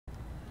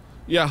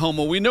Yeah,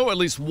 Homo, we know at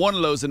least one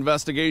of those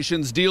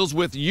investigations deals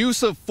with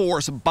use of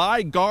force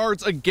by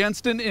guards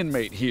against an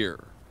inmate here.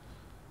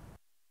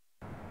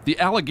 The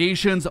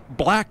allegations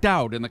blacked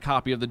out in the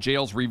copy of the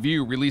jail's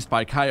review released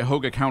by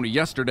Cuyahoga County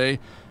yesterday,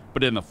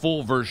 but in the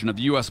full version of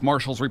the U.S.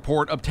 Marshal's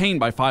report obtained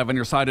by 5 On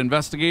Your Side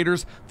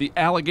investigators, the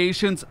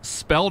allegations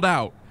spelled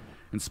out.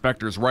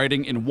 Inspectors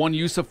writing, in one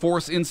use of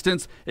force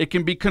instance, it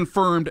can be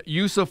confirmed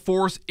use of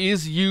force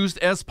is used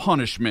as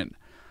punishment.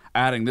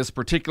 Adding this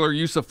particular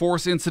use of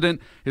force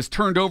incident is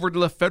turned over to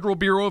the Federal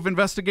Bureau of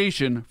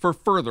Investigation for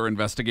further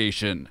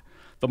investigation.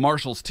 The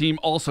Marshals team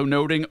also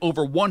noting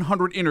over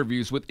 100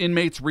 interviews with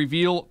inmates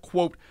reveal,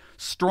 quote,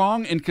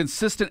 strong and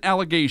consistent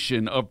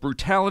allegation of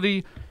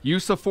brutality,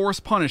 use of force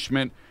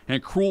punishment,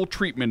 and cruel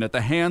treatment at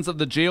the hands of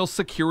the jail's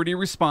security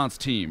response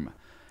team.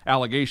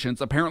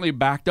 Allegations apparently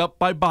backed up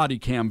by body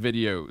cam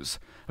videos.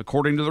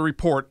 According to the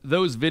report,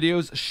 those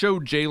videos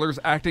showed jailers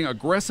acting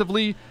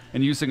aggressively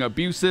and using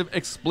abusive,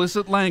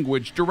 explicit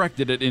language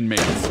directed at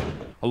inmates.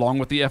 Along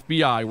with the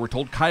FBI, we're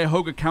told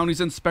Cuyahoga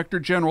County's Inspector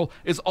General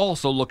is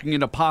also looking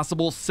into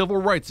possible civil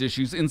rights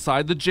issues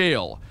inside the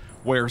jail,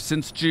 where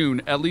since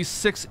June, at least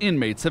 6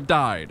 inmates have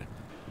died.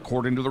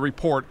 According to the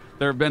report,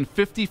 there have been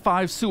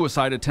 55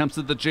 suicide attempts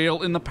at the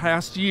jail in the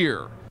past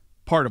year.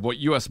 Part of what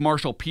U.S.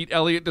 Marshal Pete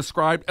Elliott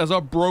described as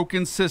a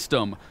broken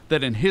system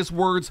that, in his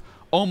words,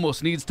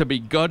 almost needs to be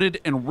gutted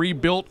and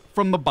rebuilt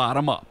from the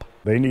bottom up.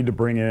 They need to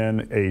bring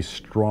in a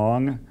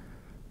strong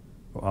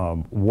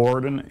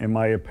warden, in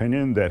my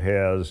opinion, that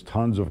has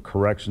tons of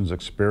corrections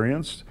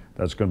experience.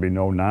 That's going to be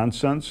no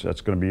nonsense.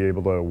 That's going to be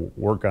able to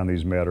work on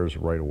these matters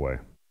right away.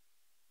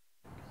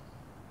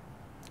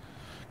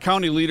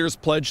 County leaders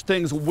pledge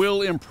things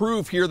will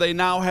improve here. They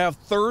now have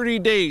 30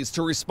 days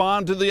to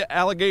respond to the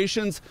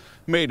allegations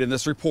made in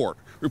this report.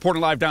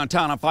 Reporting live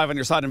downtown, I'm 5 On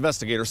Your Side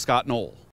investigator Scott Knoll.